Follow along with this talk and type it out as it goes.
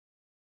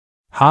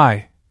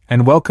Hi,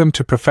 and welcome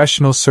to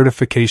Professional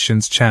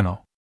Certifications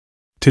channel.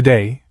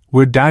 Today,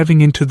 we're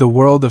diving into the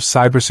world of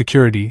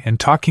cybersecurity and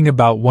talking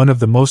about one of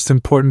the most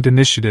important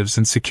initiatives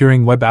in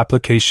securing web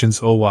applications,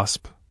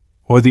 OWASP,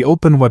 or the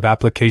Open Web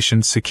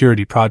Application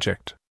Security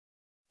Project.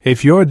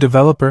 If you're a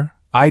developer,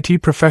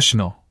 IT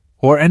professional,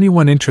 or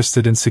anyone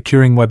interested in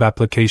securing web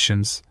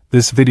applications,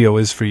 this video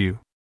is for you.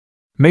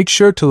 Make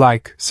sure to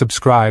like,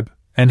 subscribe,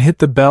 and hit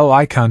the bell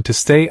icon to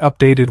stay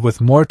updated with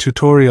more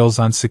tutorials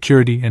on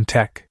security and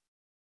tech.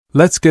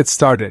 Let's get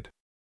started.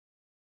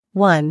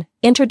 1.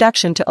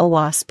 Introduction to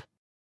OWASP.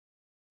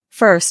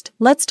 First,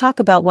 let's talk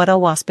about what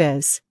OWASP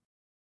is.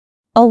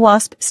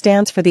 OWASP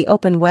stands for the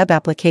Open Web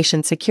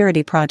Application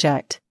Security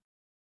Project.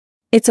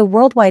 It's a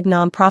worldwide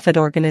non-profit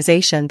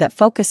organization that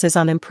focuses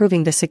on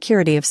improving the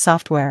security of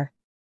software.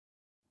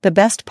 The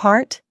best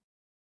part?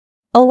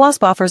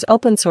 OWASP offers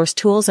open-source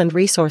tools and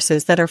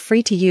resources that are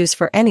free to use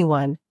for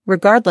anyone,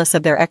 regardless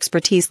of their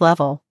expertise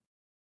level.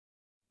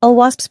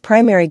 OWASP's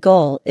primary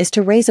goal is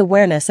to raise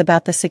awareness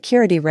about the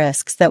security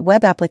risks that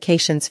web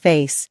applications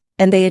face,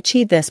 and they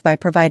achieve this by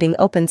providing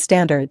open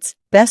standards,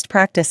 best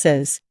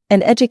practices,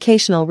 and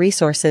educational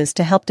resources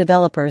to help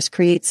developers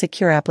create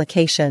secure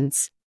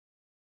applications.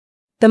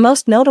 The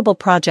most notable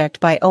project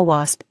by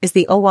OWASP is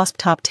the OWASP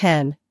Top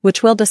 10,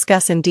 which we'll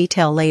discuss in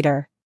detail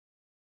later.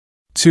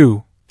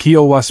 2. Key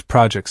OWASP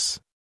Projects.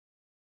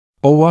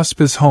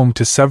 OWASP is home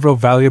to several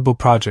valuable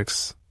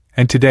projects,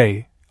 and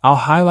today, I'll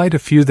highlight a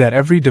few that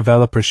every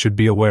developer should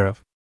be aware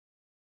of.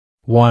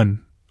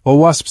 1.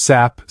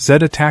 OWASP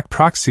Z-Attack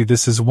Proxy.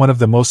 This is one of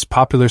the most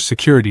popular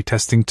security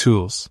testing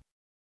tools.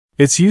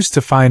 It's used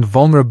to find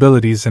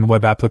vulnerabilities in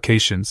web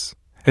applications,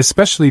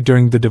 especially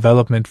during the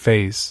development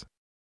phase.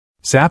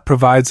 ZAP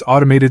provides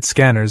automated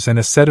scanners and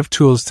a set of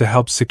tools to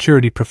help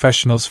security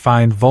professionals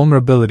find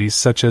vulnerabilities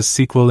such as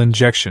SQL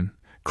injection,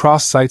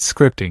 cross-site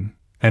scripting,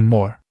 and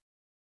more.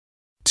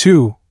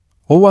 2.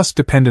 OWASP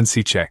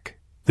Dependency-Check.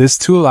 This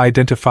tool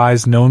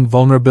identifies known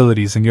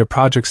vulnerabilities in your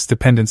project's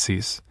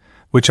dependencies,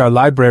 which are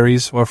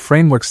libraries or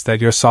frameworks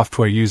that your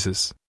software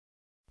uses.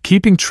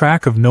 Keeping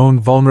track of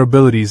known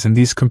vulnerabilities in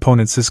these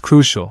components is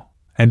crucial,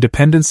 and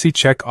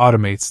Dependency-Check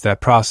automates that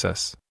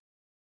process.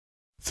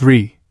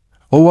 3.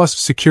 OWASP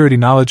Security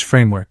Knowledge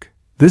Framework.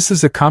 This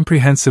is a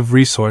comprehensive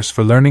resource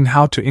for learning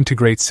how to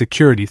integrate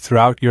security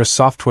throughout your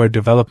software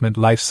development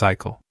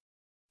lifecycle.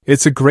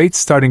 It's a great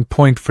starting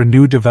point for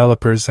new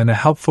developers and a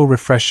helpful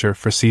refresher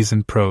for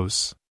seasoned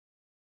pros.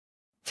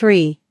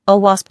 3.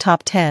 OWASP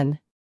Top 10.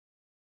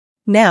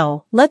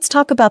 Now, let's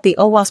talk about the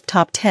OWASP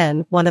Top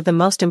 10, one of the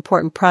most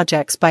important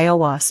projects by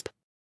OWASP.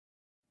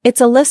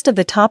 It's a list of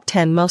the top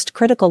 10 most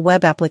critical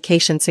web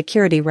application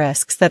security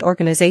risks that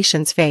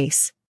organizations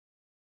face.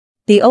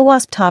 The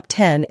OWASP Top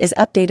 10 is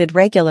updated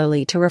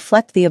regularly to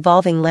reflect the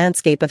evolving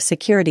landscape of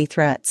security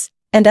threats,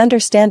 and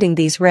understanding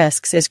these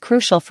risks is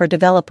crucial for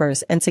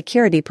developers and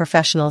security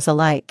professionals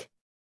alike.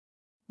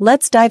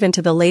 Let's dive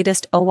into the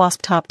latest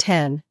OWASP Top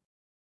 10.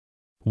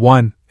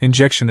 1.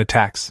 Injection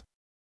attacks.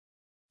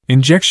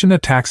 Injection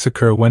attacks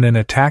occur when an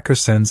attacker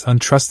sends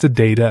untrusted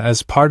data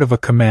as part of a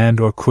command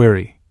or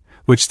query,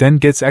 which then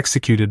gets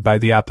executed by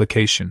the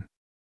application.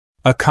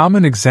 A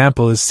common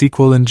example is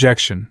SQL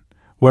injection,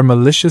 where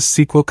malicious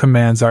SQL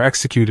commands are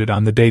executed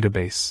on the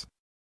database.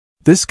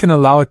 This can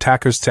allow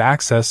attackers to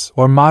access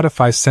or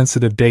modify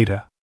sensitive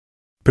data.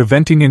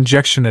 Preventing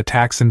injection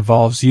attacks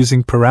involves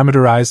using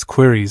parameterized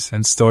queries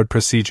and stored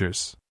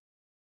procedures.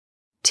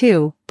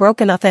 2.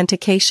 Broken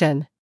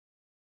authentication.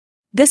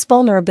 This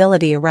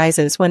vulnerability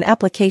arises when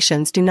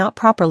applications do not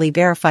properly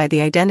verify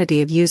the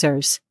identity of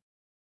users.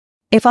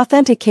 If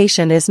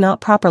authentication is not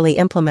properly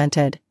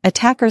implemented,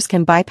 attackers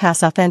can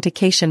bypass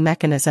authentication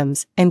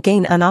mechanisms and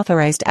gain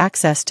unauthorized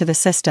access to the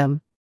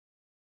system.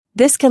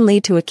 This can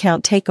lead to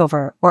account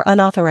takeover or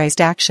unauthorized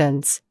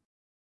actions.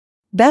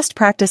 Best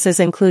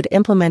practices include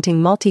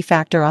implementing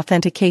multi-factor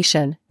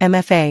authentication,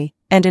 MFA,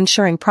 and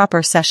ensuring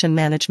proper session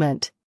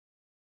management.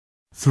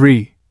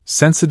 3.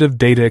 Sensitive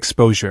data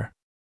exposure.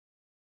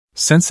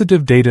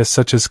 Sensitive data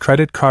such as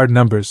credit card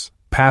numbers,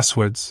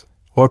 passwords,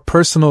 or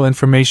personal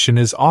information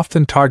is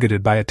often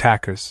targeted by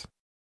attackers.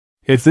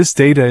 If this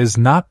data is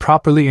not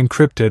properly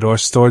encrypted or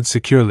stored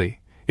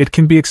securely, it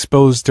can be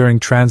exposed during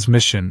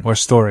transmission or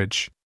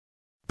storage.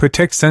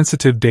 Protect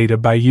sensitive data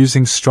by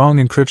using strong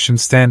encryption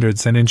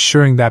standards and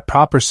ensuring that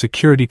proper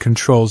security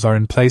controls are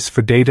in place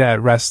for data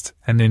at rest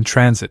and in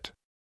transit.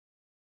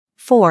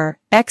 4.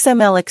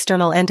 XML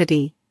External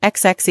Entity,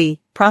 XXE,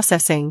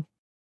 Processing.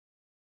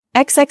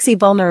 XXE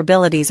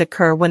vulnerabilities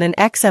occur when an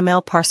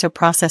XML parser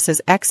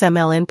processes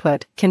XML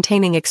input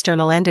containing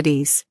external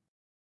entities.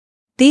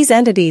 These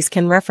entities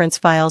can reference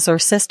files or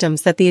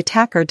systems that the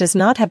attacker does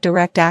not have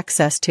direct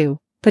access to,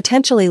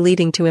 potentially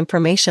leading to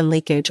information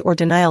leakage or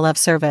denial of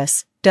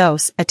service,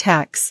 DOS,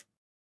 attacks.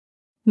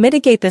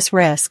 Mitigate this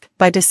risk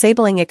by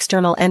disabling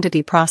external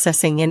entity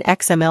processing in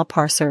XML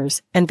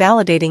parsers and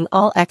validating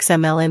all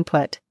XML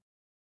input.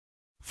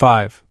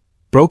 5.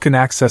 Broken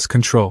access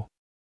control.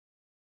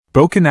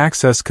 Broken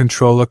access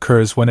control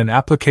occurs when an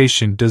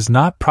application does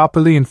not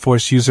properly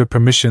enforce user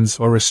permissions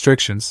or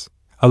restrictions,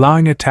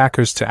 allowing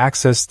attackers to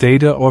access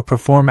data or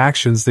perform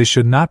actions they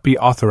should not be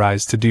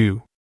authorized to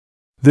do.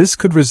 This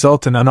could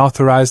result in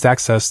unauthorized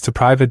access to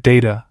private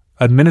data,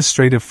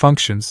 administrative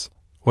functions,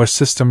 or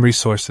system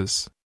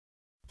resources.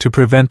 To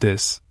prevent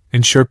this,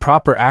 ensure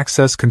proper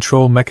access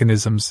control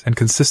mechanisms and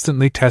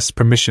consistently test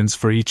permissions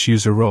for each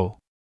user role.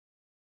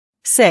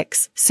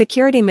 6.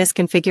 Security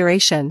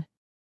misconfiguration.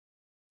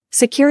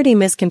 Security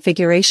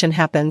misconfiguration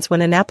happens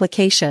when an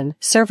application,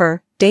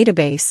 server,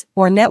 database,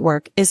 or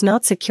network is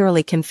not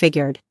securely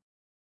configured.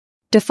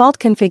 Default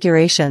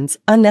configurations,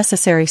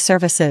 unnecessary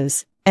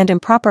services, and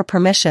improper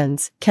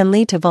permissions can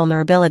lead to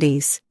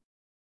vulnerabilities.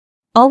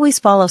 Always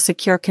follow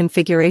secure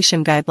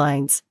configuration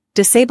guidelines,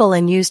 disable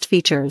unused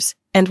features,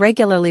 and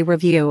regularly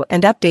review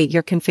and update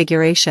your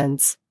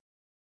configurations.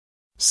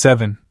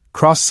 7.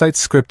 Cross-site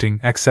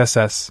scripting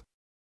 (XSS).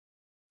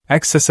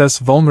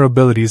 XSS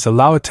vulnerabilities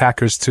allow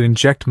attackers to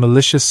inject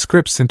malicious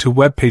scripts into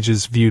web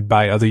pages viewed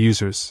by other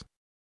users.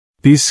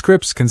 These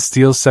scripts can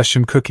steal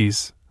session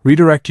cookies,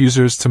 redirect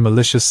users to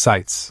malicious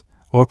sites,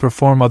 or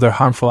perform other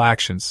harmful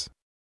actions.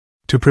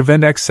 To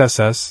prevent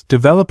XSS,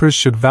 developers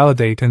should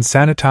validate and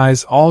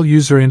sanitize all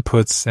user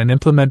inputs and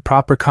implement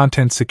proper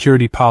content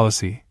security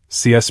policy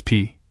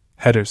 (CSP)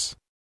 headers.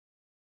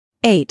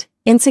 8.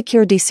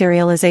 Insecure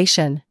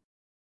deserialization.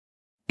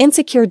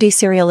 Insecure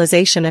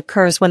deserialization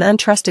occurs when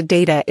untrusted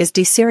data is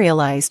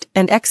deserialized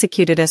and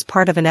executed as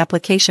part of an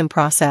application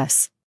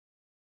process.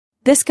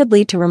 This could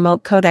lead to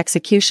remote code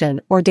execution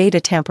or data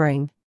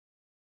tampering.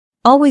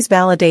 Always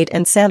validate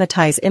and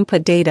sanitize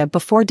input data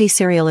before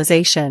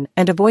deserialization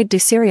and avoid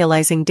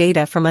deserializing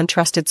data from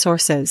untrusted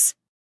sources.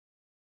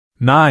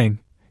 9.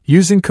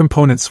 Using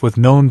components with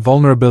known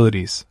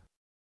vulnerabilities.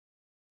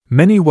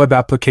 Many web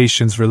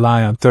applications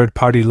rely on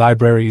third-party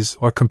libraries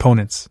or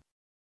components.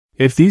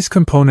 If these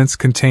components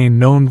contain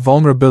known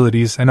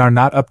vulnerabilities and are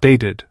not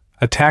updated,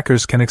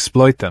 attackers can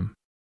exploit them.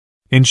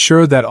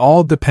 Ensure that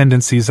all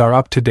dependencies are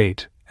up to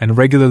date, and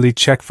regularly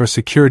check for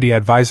security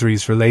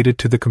advisories related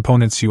to the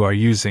components you are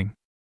using.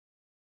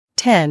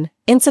 10.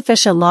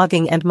 Insufficient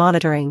logging and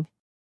monitoring.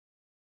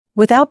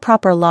 Without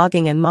proper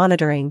logging and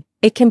monitoring,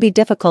 it can be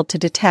difficult to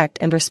detect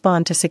and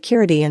respond to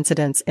security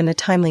incidents in a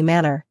timely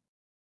manner.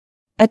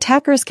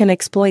 Attackers can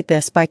exploit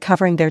this by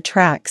covering their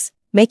tracks,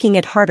 making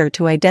it harder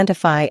to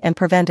identify and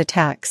prevent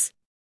attacks.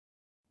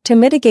 To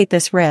mitigate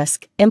this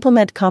risk,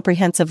 implement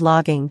comprehensive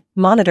logging,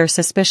 monitor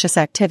suspicious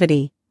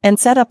activity, and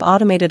set up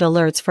automated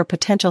alerts for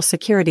potential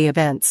security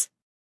events.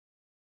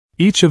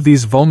 Each of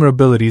these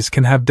vulnerabilities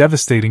can have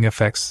devastating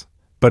effects,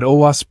 but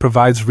OWASP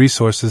provides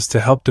resources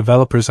to help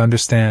developers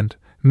understand,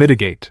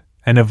 mitigate,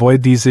 and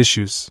avoid these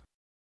issues.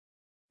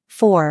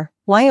 4.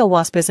 Why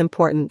OWASP is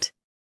important.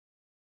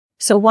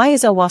 So why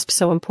is OWASP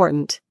so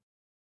important?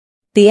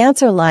 The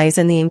answer lies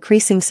in the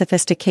increasing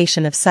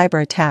sophistication of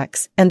cyber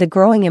attacks and the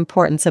growing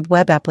importance of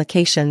web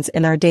applications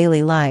in our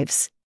daily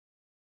lives.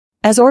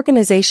 As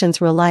organizations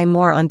rely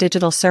more on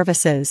digital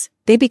services,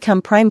 they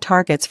become prime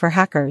targets for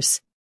hackers.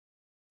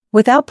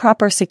 Without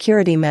proper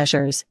security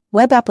measures,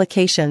 web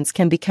applications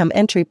can become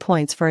entry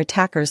points for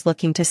attackers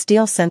looking to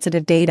steal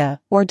sensitive data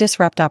or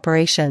disrupt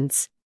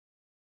operations.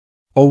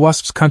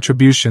 OWASP's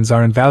contributions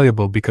are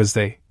invaluable because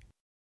they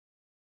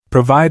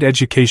provide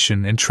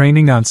education and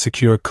training on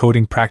secure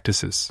coding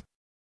practices,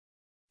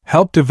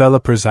 help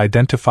developers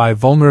identify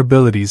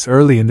vulnerabilities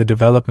early in the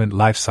development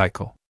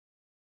lifecycle,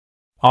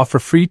 offer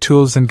free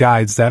tools and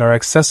guides that are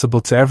accessible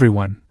to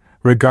everyone,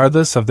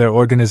 regardless of their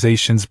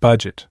organization's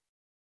budget.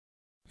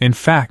 In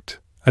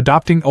fact,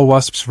 adopting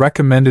OWASP's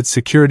recommended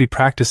security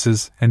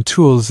practices and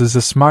tools is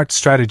a smart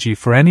strategy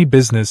for any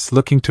business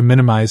looking to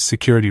minimize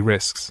security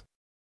risks.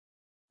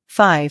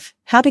 5.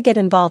 How to get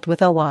involved with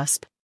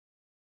OWASP.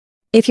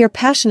 If you're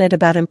passionate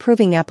about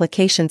improving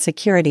application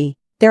security,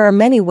 there are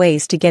many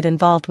ways to get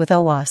involved with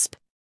OWASP.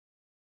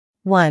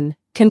 1.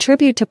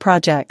 Contribute to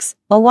projects.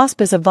 OWASP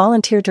is a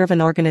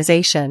volunteer-driven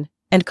organization,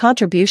 and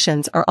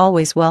contributions are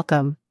always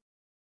welcome.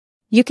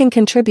 You can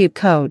contribute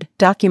code,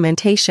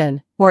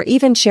 documentation, or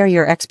even share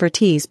your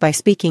expertise by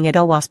speaking at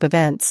OWASP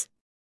events.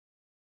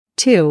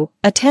 2.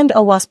 Attend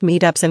OWASP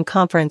meetups and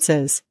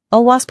conferences.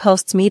 OWASP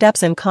hosts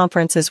meetups and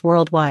conferences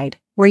worldwide,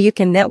 where you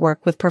can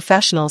network with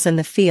professionals in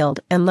the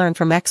field and learn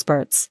from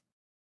experts.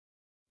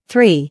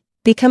 3.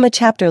 Become a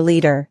chapter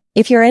leader.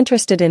 If you're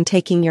interested in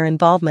taking your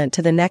involvement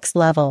to the next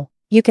level,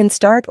 you can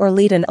start or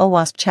lead an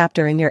OWASP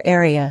chapter in your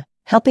area,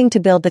 helping to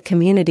build the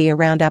community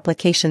around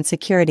application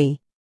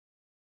security.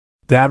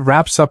 That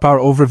wraps up our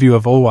overview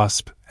of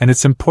OWASP and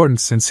its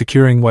importance in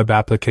securing web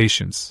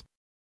applications.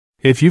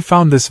 If you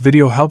found this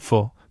video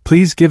helpful,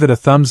 please give it a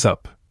thumbs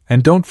up,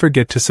 and don't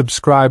forget to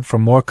subscribe for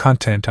more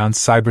content on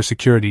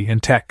cybersecurity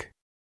and tech.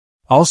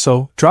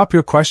 Also, drop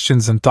your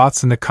questions and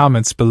thoughts in the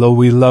comments below.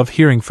 We love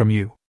hearing from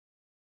you.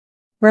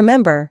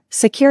 Remember,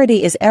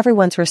 security is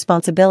everyone's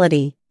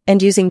responsibility,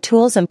 and using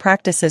tools and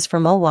practices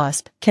from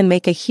OWASP can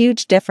make a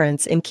huge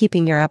difference in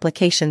keeping your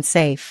application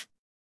safe.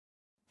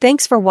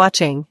 Thanks for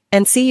watching,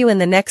 and see you in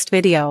the next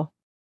video.